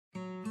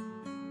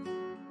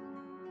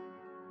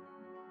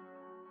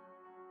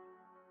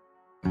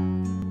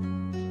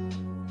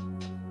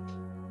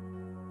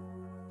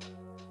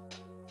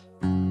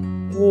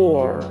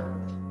war,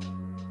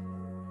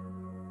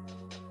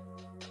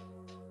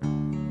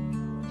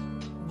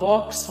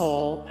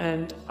 Vauxhall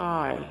and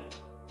I,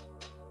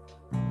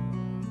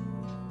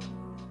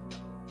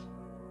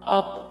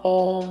 up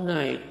all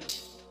night,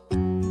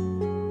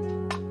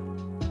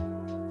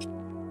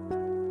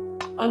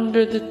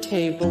 under the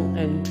table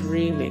and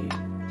dreaming,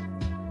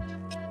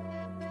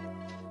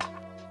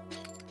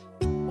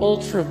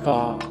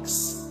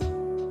 Ultravox,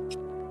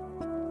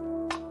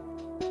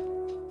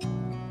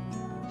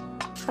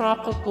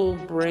 tropical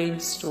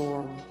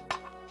brainstorm,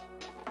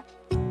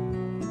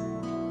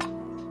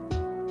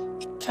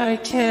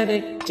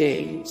 Titanic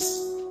days,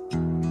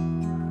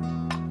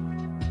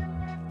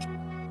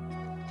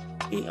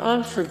 the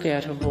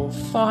unforgettable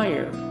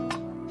fire,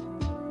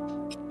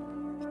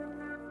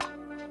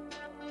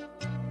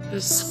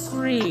 the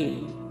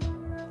scream,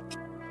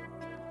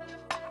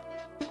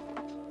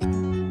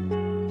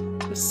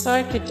 the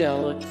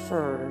psychedelic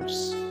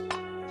furs,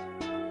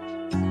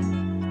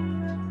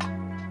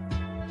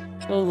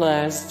 the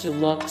last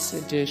deluxe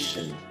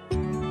edition,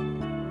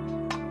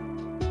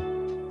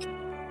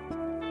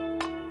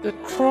 the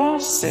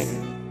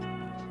crossing,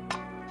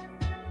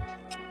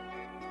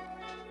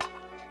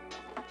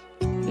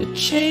 the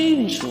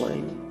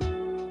changeling,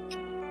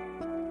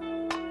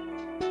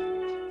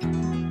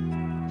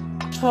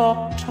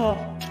 talk,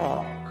 talk,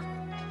 talk,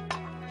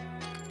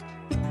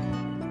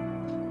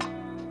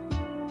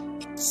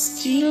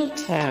 Steel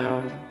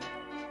Town,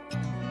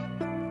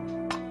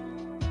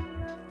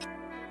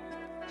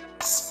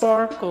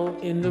 sparkle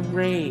in the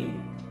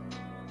rain,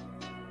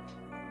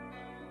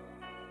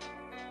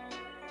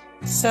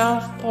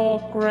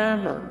 Southpaw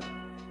Grammar,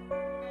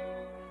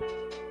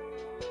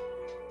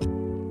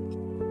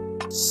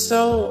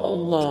 so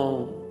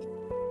alone,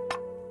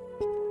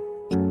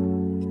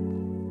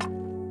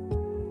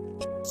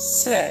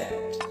 set,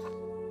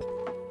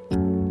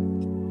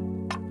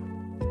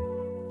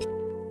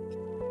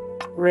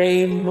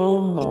 Ray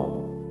Momo,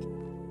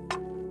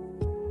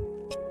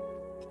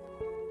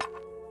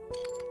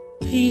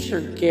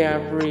 Peter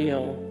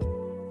Gabriel,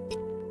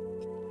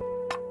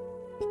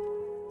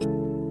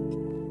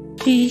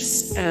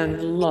 peace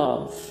and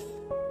love,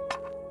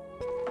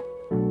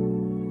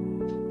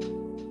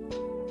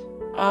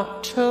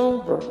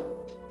 October,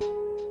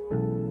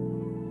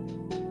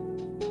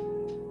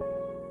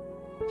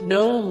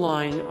 no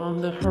line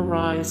on the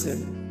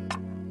horizon,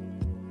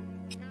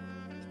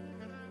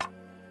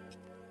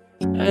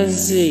 a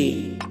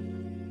Z,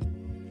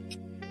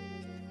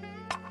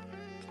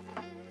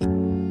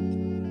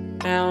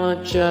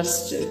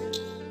 maladjusted,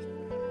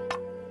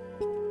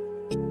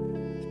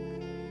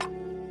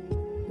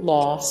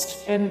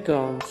 lost and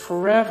gone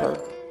forever,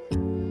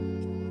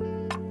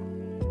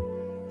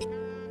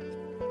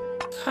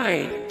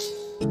 kite,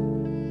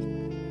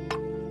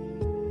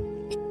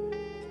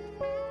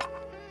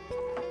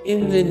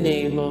 in the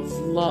name of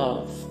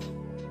love,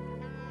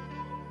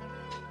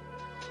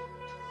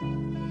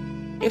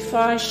 if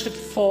I should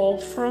fall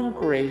from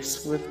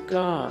grace with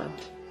God,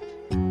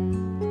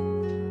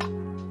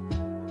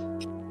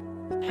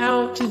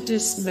 how to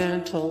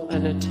dismantle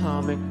an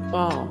atomic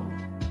bomb,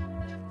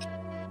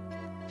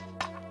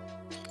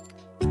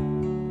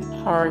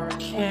 hard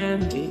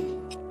candy,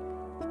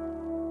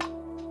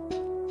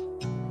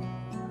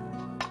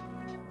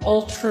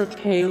 ultra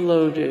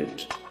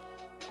payloaded,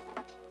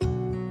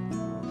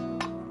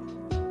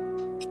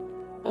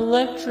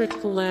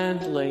 electric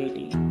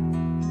landlady,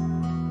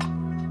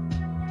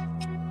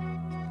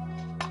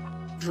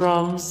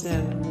 drums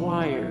and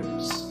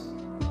wires,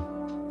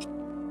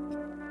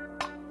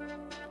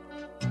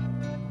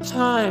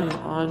 time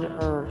on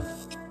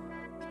earth,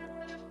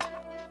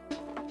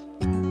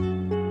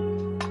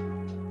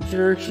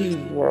 dirty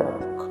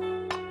work,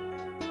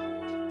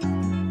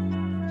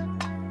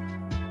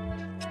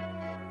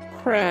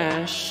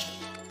 crash,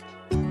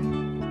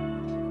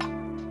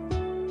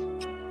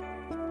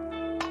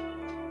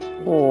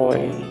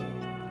 boy,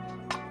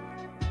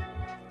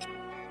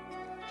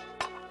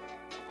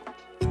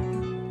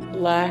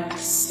 Black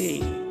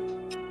Sea,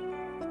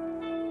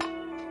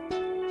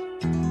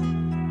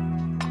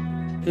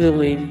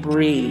 Billy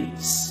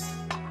Breeze,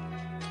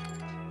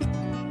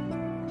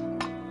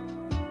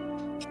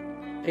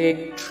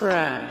 big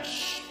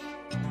trash,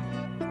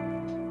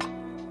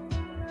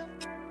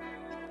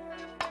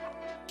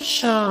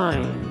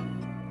 shine,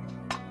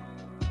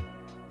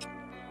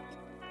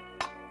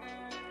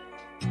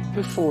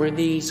 before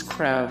these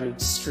crowded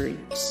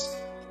streets.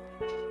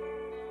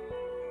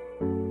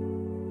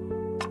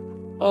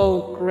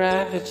 Oh,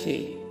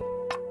 gravity,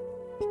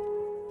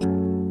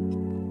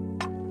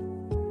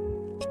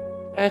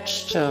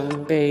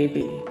 Etchtung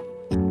baby.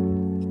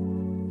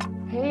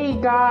 Hey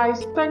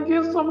guys, thank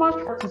you so much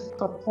for the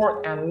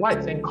support and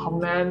likes and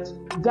comments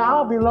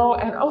down below,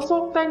 and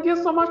also thank you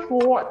so much for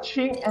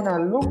watching, and I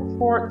look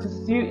forward to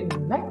see you in the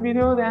next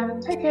video. Then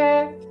take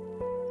care,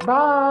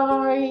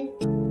 bye.